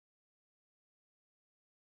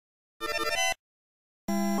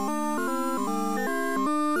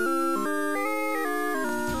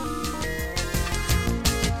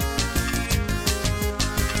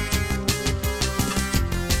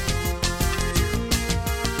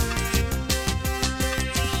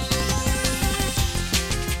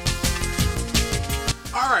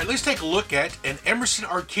let's take a look at an Emerson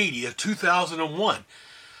Arcadia 2001.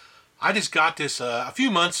 I just got this a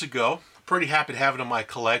few months ago. Pretty happy to have it in my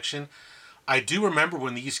collection. I do remember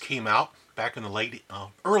when these came out back in the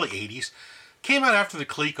early 80s. Came out after the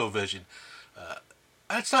ColecoVision.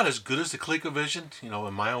 It's not as good as the ColecoVision,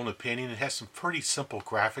 in my own opinion. It has some pretty simple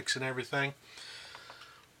graphics and everything.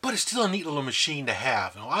 But it's still a neat little machine to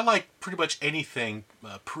have. I like pretty much anything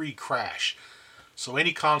pre-crash. So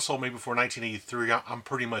any console maybe before 1983 I'm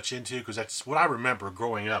pretty much into, because that's what I remember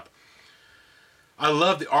growing up. I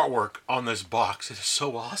love the artwork on this box. It is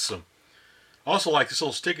so awesome. I also like this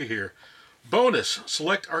little sticker here. Bonus,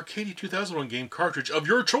 select Arcadia 2001 game cartridge of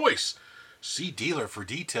your choice. See dealer for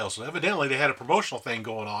details. So evidently they had a promotional thing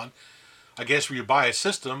going on. I guess where you buy a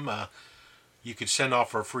system, you could send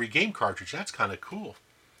off for a free game cartridge. That's kind of cool.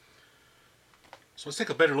 So let's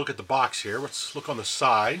take a better look at the box here. Let's look on the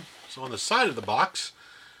side. So on the side of the box,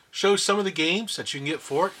 shows some of the games that you can get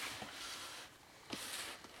for it.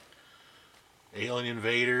 Alien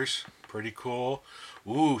Invaders, pretty cool.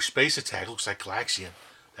 Ooh, Space Attack, looks like Galaxian.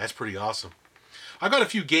 That's pretty awesome. I got a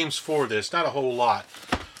few games for this, not a whole lot.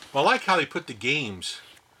 But I like how they put the games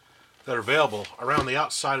that are available around the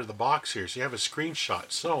outside of the box here. So you have a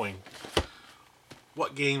screenshot showing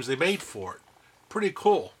what games they made for it. Pretty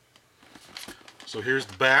cool. So here's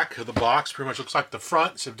the back of the box. Pretty much looks like the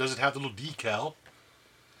front, so it doesn't have the little decal.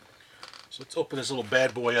 So let's open this little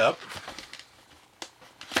bad boy up.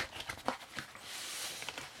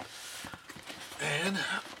 And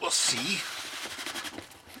we'll see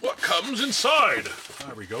what comes inside.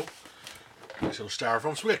 There we go. Nice little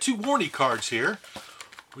styrofoam. So we got two warranty cards here.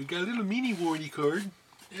 We got a little mini warranty card,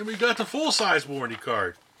 and we got the full-size warranty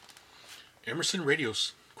card. Emerson Radio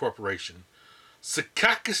Corporation,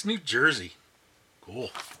 Secaucus, New Jersey.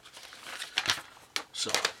 Cool.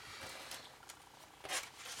 So,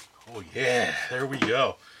 oh yeah, there we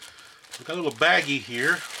go. We got a little baggie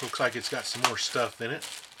here. Looks like it's got some more stuff in it.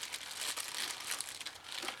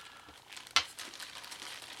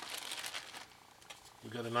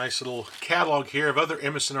 We got a nice little catalog here of other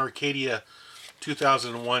Emerson Arcadia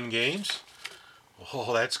 2001 games.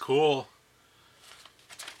 Oh, that's cool.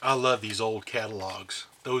 I love these old catalogs.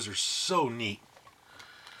 Those are so neat.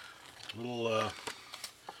 Little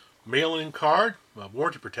mail-in card,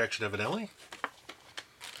 warranty protection evidently.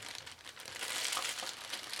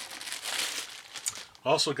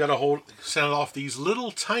 Also got to sound off these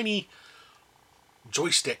little tiny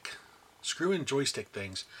joystick, screw-in joystick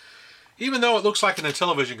things. Even though it looks like an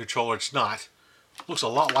Intellivision controller, it's not. It looks a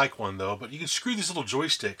lot like one though, but you can screw these little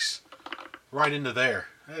joysticks right into there.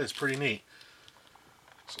 That is pretty neat.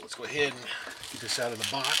 So let's go ahead and get this out of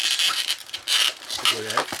the box. Let's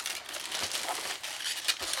look at it.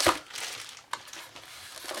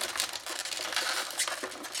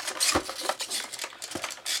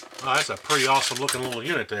 Oh, that's a pretty awesome looking little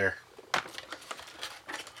unit there.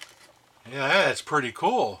 Yeah, that's pretty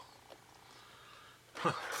cool.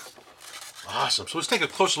 Awesome. So let's take a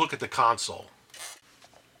closer look at the console.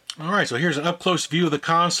 Alright, so here's an up-close view of the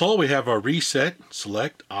console. We have our reset,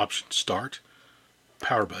 select, option, start,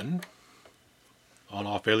 power button,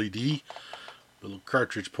 on-off LED, little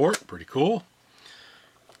cartridge port, pretty cool.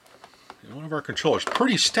 And one of our controllers,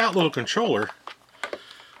 pretty stout little controller.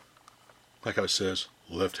 Like how it says,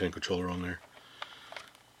 left-hand controller on there.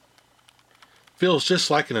 Feels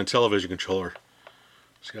just like an Intellivision controller.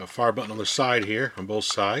 It's got a fire button on the side here, on both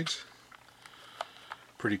sides.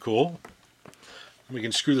 Pretty cool. And we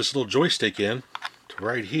can screw this little joystick in to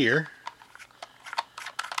right here.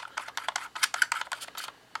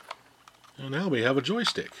 And now we have a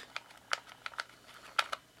joystick.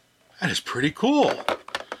 That is pretty cool.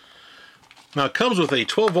 Now it comes with a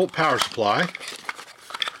 12-volt power supply.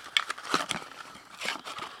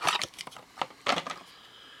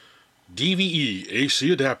 DVE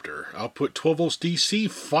AC adapter, output 12 volts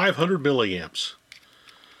DC, 500 milliamps.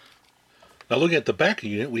 Now looking at the back of the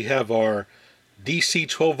unit, we have our DC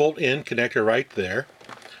 12 volt in connector right there.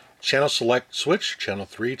 Channel select switch, channel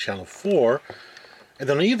 3, channel 4. And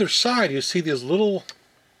then on either side you see these little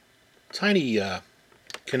tiny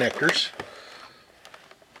connectors.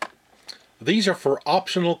 These are for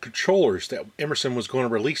optional controllers that Emerson was going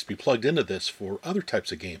to release to be plugged into this for other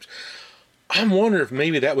types of games. I'm wondering if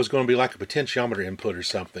maybe that was going to be like a potentiometer input or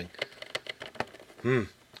something. I'll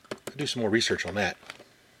do some more research on that.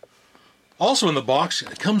 Also in the box,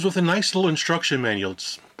 it comes with a nice little instruction manual.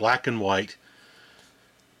 It's black and white.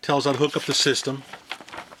 Tells how to hook up the system.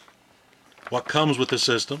 What comes with the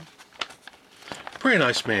system. Pretty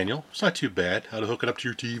nice manual. It's not too bad. How to hook it up to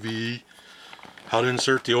your TV. How to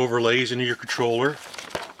insert the overlays into your controller.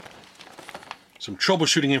 Some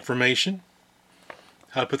troubleshooting information.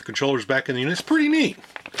 how to put the controllers back in the unit. It's pretty neat.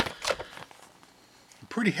 I'm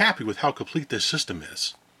pretty happy with how complete this system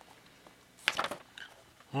is.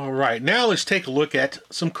 Alright, now let's take a look at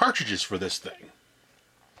some cartridges for this thing.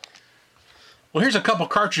 Well, here's a couple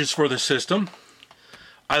cartridges for the system.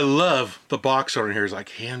 I love the box art in here. It's like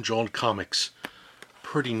hand-drawn comics.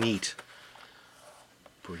 Pretty neat.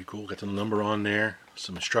 Pretty cool. Got the number on there.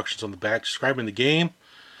 Some instructions on the back describing the game.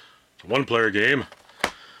 It's a one-player game.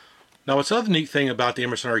 Now, what's the other neat thing about the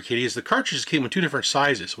Emerson Arcadia is the cartridges came in two different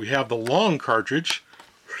sizes. We have the long cartridge,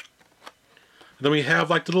 and then we have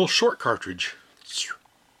like the little short cartridge.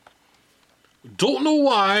 Don't know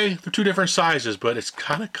why they're two different sizes, but it's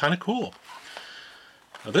kind of cool.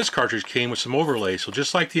 Now, this cartridge came with some overlays, so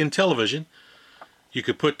just like the Intellivision, you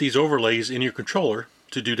could put these overlays in your controller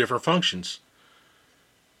to do different functions.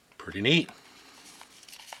 Pretty neat.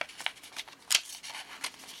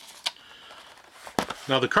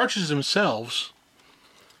 Now, the cartridges themselves,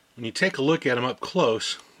 when you take a look at them up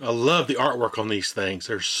close, I love the artwork on these things.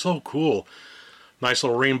 They're so cool. Nice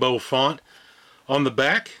little rainbow font. On the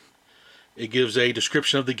back, it gives a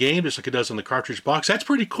description of the game, just like it does on the cartridge box. That's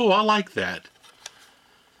pretty cool. I like that.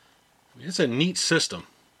 It's a neat system.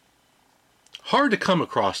 Hard to come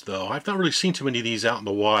across, though. I've not really seen too many of these out in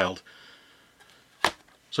the wild.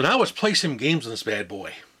 So now let's play some games on this bad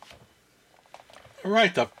boy.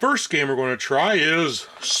 Alright, the first game we're going to try is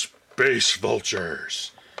Space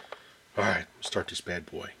Vultures. Alright, start this bad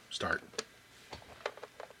boy. Start.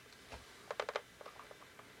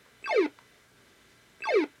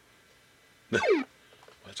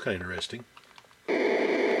 That's kind of interesting.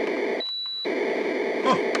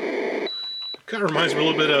 Oh, kind of reminds me a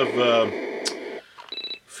little bit of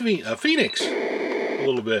Phoenix. A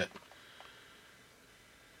little bit.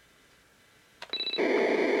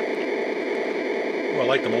 Oh, I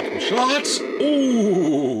like the multiple shots.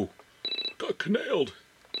 Ooh, got nailed.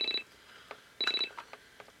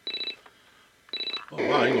 Oh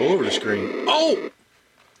wow, I can go over the screen. Oh!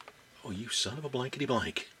 Oh, you son of a blankety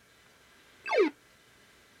blank.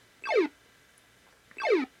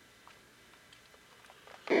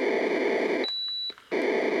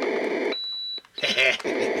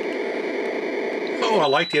 Oh, I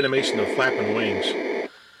like the animation of flapping wings.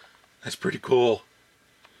 That's pretty cool.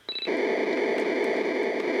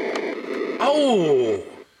 Oh!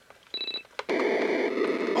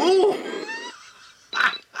 Oh!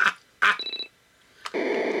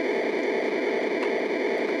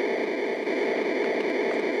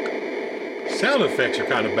 Sound effects are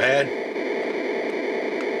kind of bad.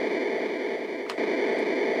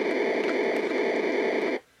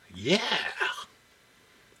 Yeah!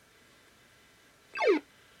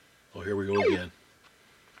 Oh, here we go again.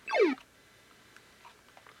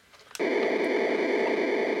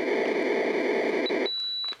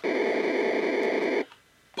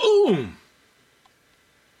 Boom!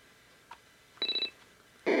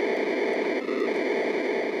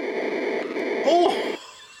 Oh!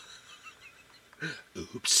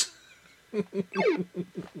 Oops.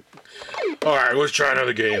 Alright, let's try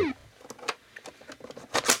another game.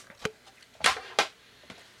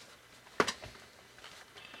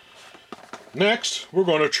 Next, we're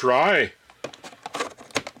going to try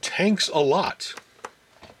Tanks a Lot.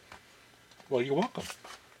 Well, you're welcome.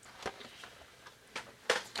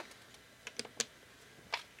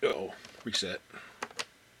 Uh-oh, reset.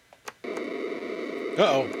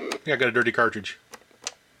 Uh-oh, yeah, I got a dirty cartridge.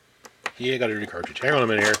 Yeah, I got a dirty cartridge. Hang on a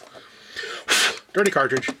minute here. Dirty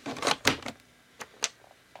cartridge.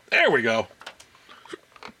 There we go.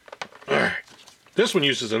 Alright. This one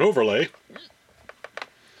uses an overlay.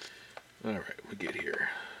 Alright, we get here.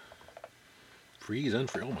 Freeze,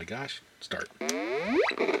 unfreeze. Oh my gosh. Start.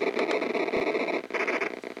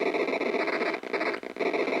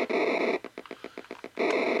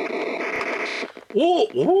 Whoa!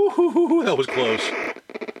 Woo-hoo-hoo-hoo, that was close.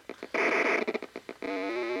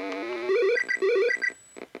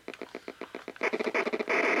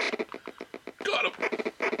 Got him.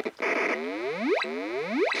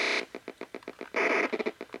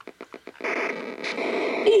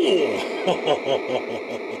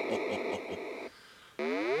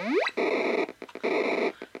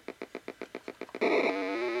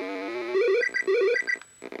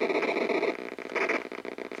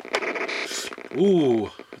 Ooh,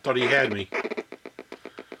 I thought he had me.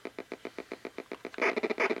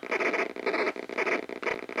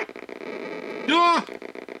 Ah!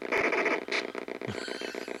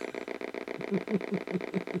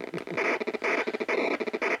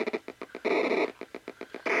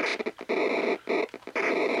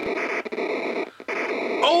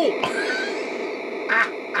 Oh!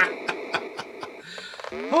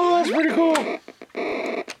 Oh, that's pretty cool.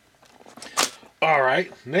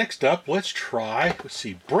 right, next up, let's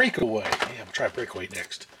see, Breakaway. Yeah, we'll try Breakaway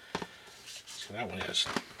next. So that one is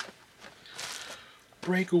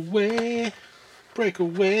Breakaway,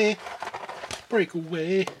 Breakaway,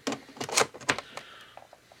 Breakaway.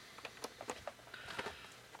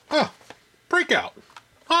 Oh, Breakout.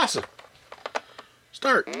 Awesome.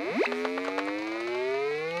 Start.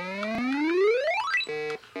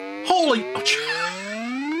 Holy.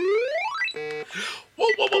 Whoa,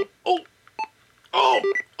 whoa, whoa. Oh.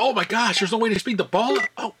 Oh. Oh my gosh, there's no way to speed the ball up.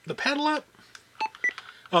 Oh, the paddle up.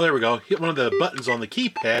 Oh, there we go. Hit one of the buttons on the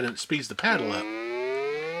keypad and it speeds the paddle up.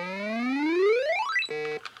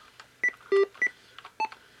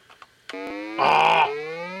 Ah.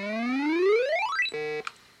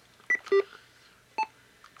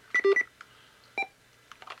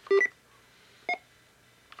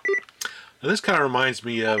 Now this kind of reminds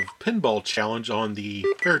me of Pinball Challenge on the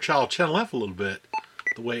Fairchild Channel F a little bit.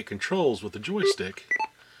 The way it controls with the joystick.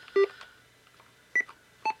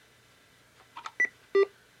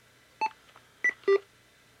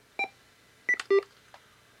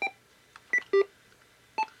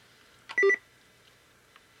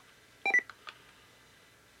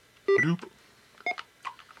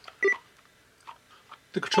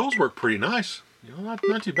 The controls work pretty nice. You know,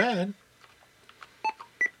 not too bad.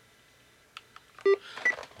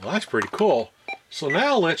 Well, that's pretty cool. So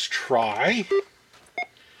now let's try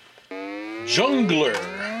Jungler.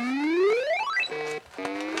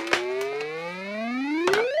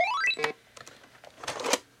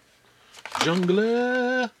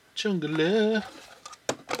 Jungler, Jungler.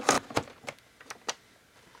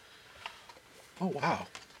 Oh wow,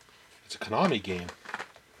 it's a Konami game.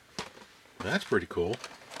 That's pretty cool.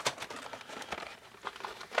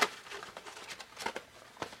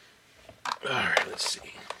 Alright, let's see.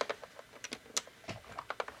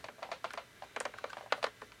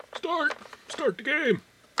 Start the game.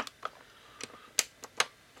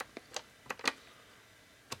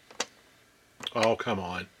 Oh, come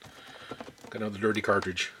on. Got another dirty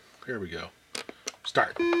cartridge. Here we go.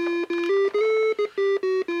 Start.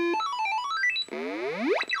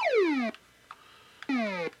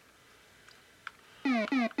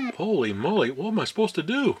 Holy moly, what am I supposed to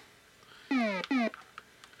do?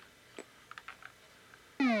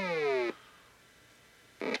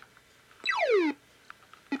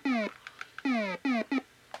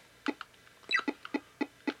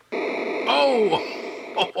 Oh!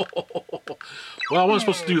 Well, I wasn't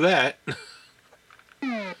supposed to do that.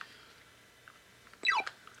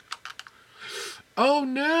 Oh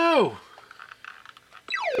no!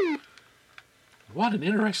 What an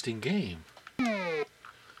interesting game.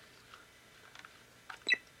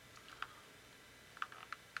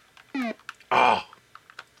 Oh!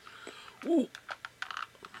 Ooh.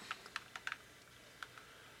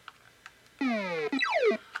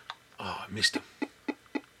 Oh, I missed him.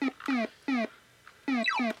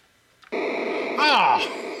 Ah!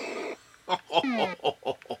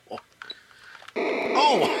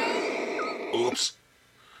 Oh! Oops.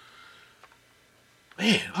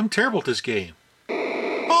 Man, I'm terrible at this game.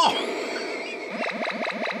 Oh!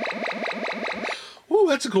 Ooh,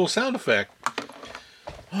 that's a cool sound effect.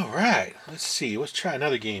 Alright, let's see. Let's try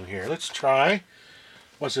another game here. Let's try...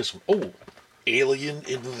 What's this one? Oh! Alien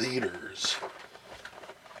Invaders.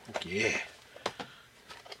 Okay.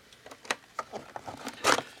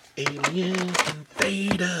 Alien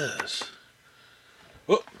Invaders.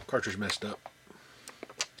 Oh, cartridge messed up.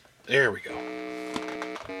 There we go.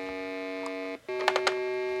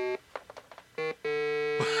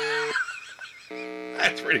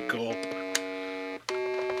 That's pretty cool.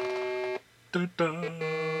 Da-da.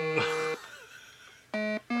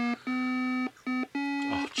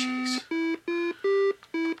 Oh, jeez.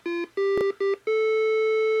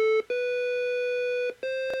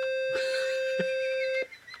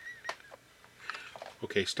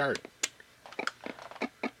 Okay, start.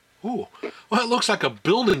 Ooh. Well, it looks like a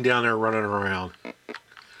building down there running around.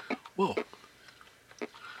 Whoa.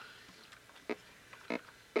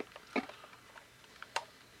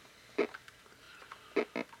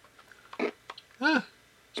 Ah,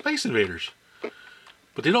 Space Invaders.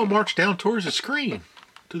 But they don't march down towards the screen,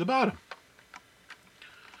 to the bottom.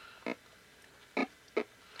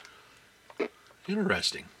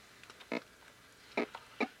 Interesting.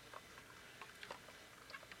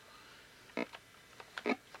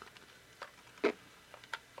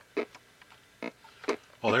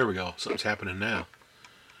 Oh, there we go. Something's happening now.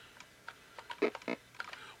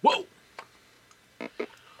 Whoa!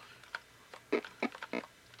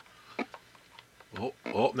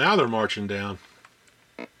 Oh, now they're marching down.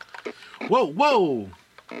 Whoa, whoa!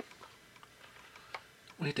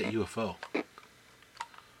 What hit that UFO?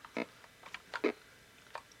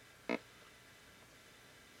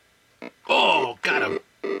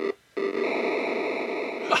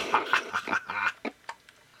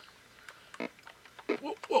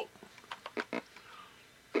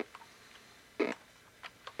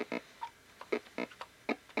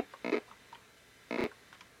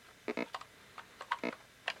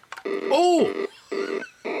 Oh!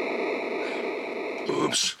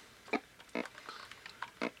 Oops.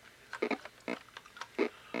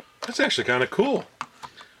 That's actually kind of cool.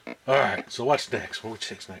 Alright, so what's next?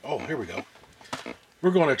 Which next? Oh, here we go.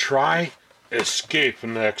 We're going to try Escape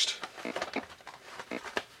next.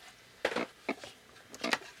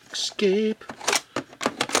 Escape.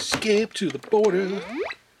 Escape to the border.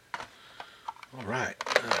 Alright.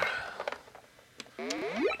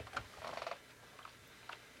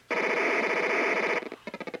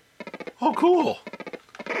 Oh, cool.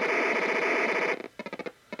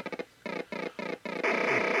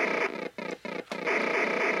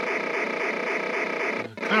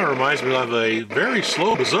 Kind of reminds me of a very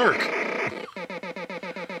slow Berserk.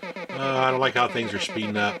 I don't like how things are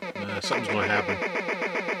speeding up. Something's going to happen.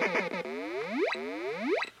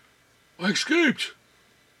 I escaped.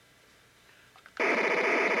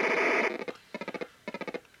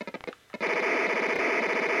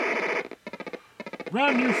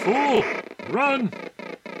 Run, you fool! Run!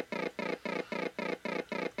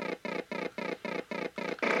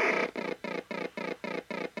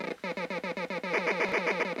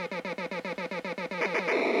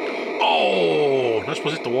 Oh! Not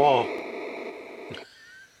supposed to hit the wall.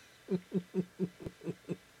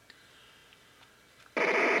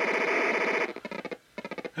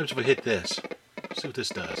 What happens if I hit this? Let's see what this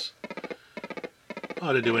does. Oh,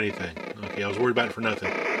 I didn't do anything. Okay, I was worried about it for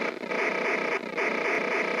nothing.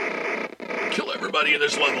 Kill everybody in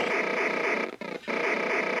this level.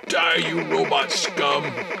 Die, you robot scum.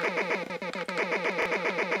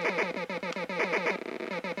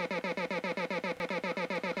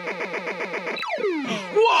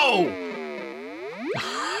 Whoa!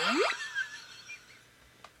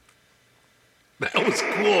 That was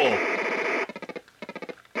cool.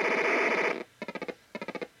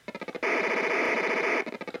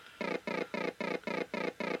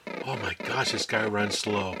 Oh my gosh, this guy runs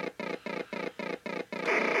slow.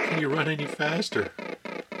 Can you run any faster?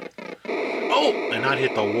 Oh, and not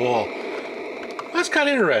hit the wall. That's kind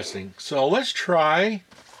of interesting. So let's try.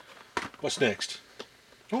 What's next?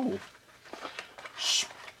 Oh,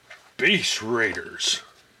 Space Raiders.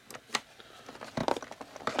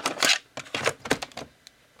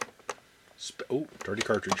 Oh, dirty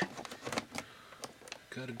cartridge.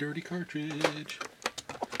 Got a dirty cartridge.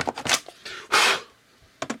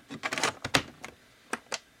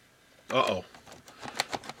 Uh-oh.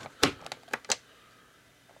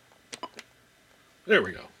 There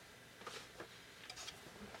we go.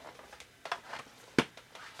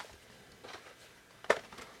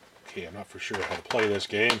 Okay, I'm not for sure how to play this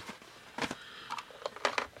game.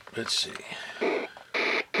 Let's see.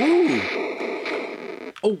 Ooh!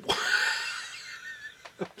 Oh!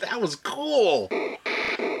 That was cool! Kind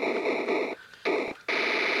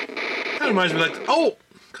of reminds me like... Oh!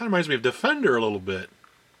 Kind of reminds me of Defender a little bit.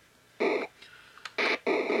 There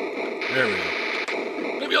we go.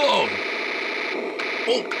 Leave me alone!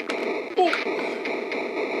 Oh! Oh!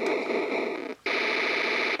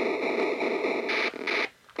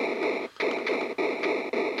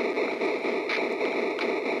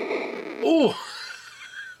 Oh!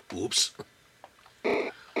 Oops.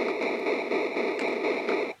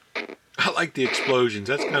 I like the explosions.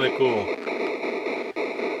 That's kind of cool.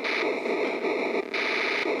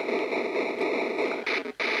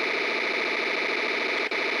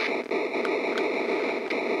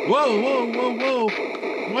 Whoa, whoa, whoa,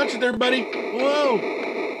 whoa. Watch it there, buddy. Whoa.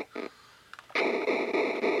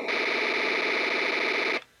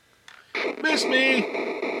 Miss me.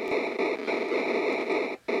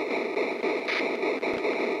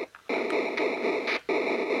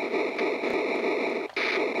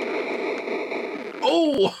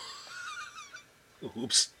 Oh.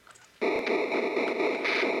 Oops.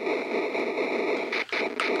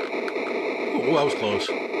 Oh, that was close.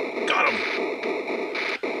 Got him.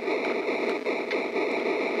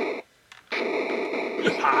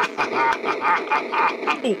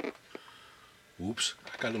 Oh. Oops, I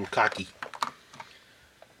got a little cocky.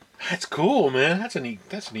 That's cool, man. That's a neat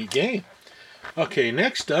game. Okay,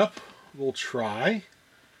 next up we'll try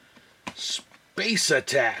Space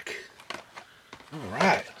Attack. All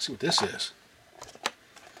right, let's see what this is.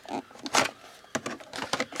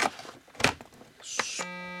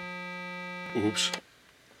 Oops.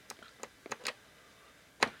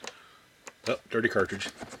 Oh, dirty cartridge.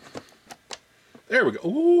 There we go.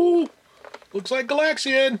 Ooh, looks like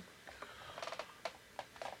Galaxian.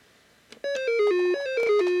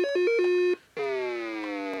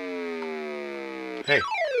 Hey,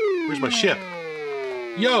 where's my ship?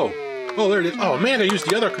 Yo. Oh, there it is. Oh, man, I used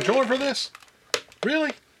the other controller for this?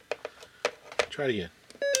 Really? Try it again.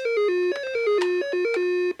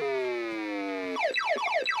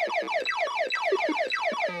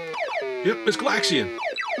 Yep, it's Galaxian.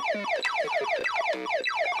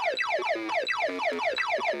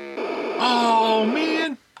 Oh,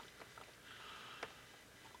 man.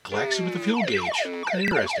 Galaxian with the fuel gauge. Kind of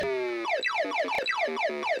interesting.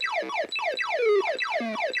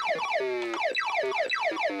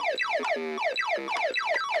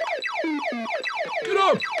 Get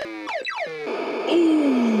up!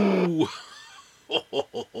 Ooh!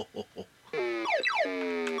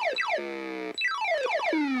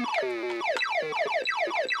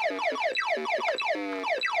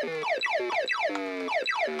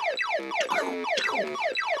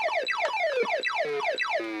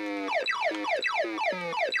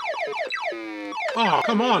 Oh,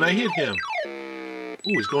 come on, I hit him.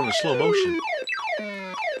 Ooh, he's going in slow motion.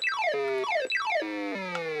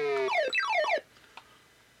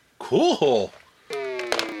 Cool.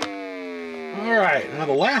 Alright, now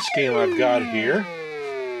the last game I've got here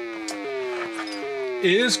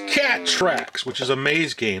is Cat Trax, which is a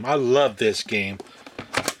maze game. I love this game.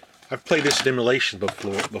 I've played this in emulation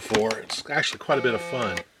before. It's actually quite a bit of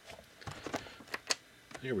fun.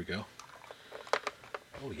 Here we go.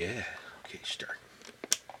 Oh yeah. Okay, start.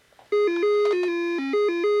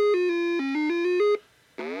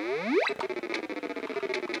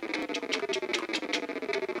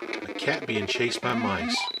 A cat being chased by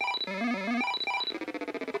mice.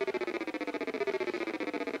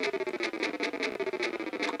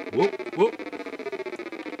 Whoop, whoop.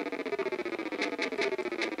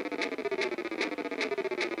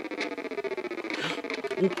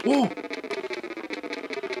 Oh, whoa.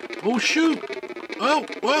 Oh, shoot. Oh,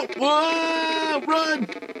 whoa, whoa, run.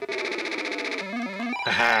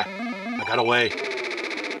 Haha, I got away.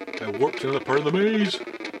 I warped to another part of the maze.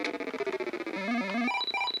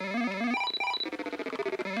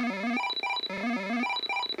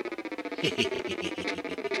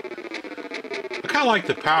 I kind of like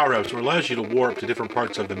the power-ups where it allows you to warp to different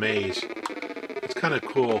parts of the maze. It's kind of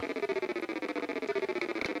cool.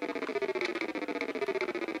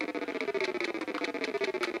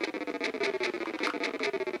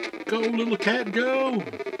 Go, little cat, go!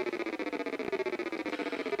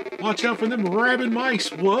 Watch out for them rabid mice.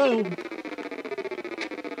 Whoa!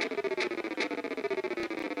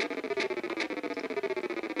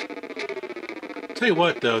 Tell you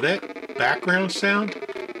what, though, that background sound,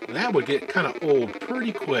 that would get kind of old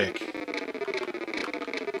pretty quick.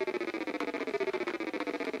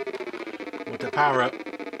 With the power up.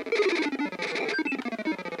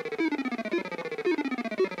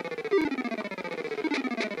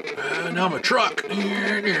 Now I'm a truck. I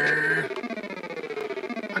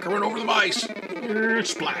can run over the mice.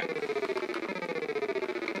 Splat.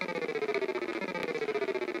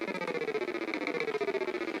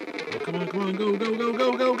 Oh, come on, come on. Go, go, go,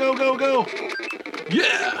 go, go, go, go, go.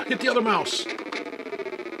 Yeah! Hit the other mouse.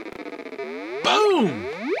 Boom!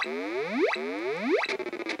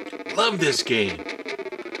 Love this game.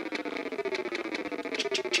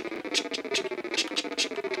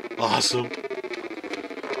 Awesome.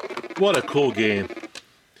 What a cool game.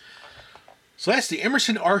 So that's the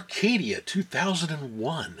Emerson Arcadia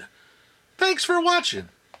 2001. Thanks for watching.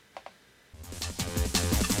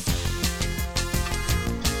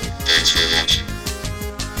 Thanks for watching.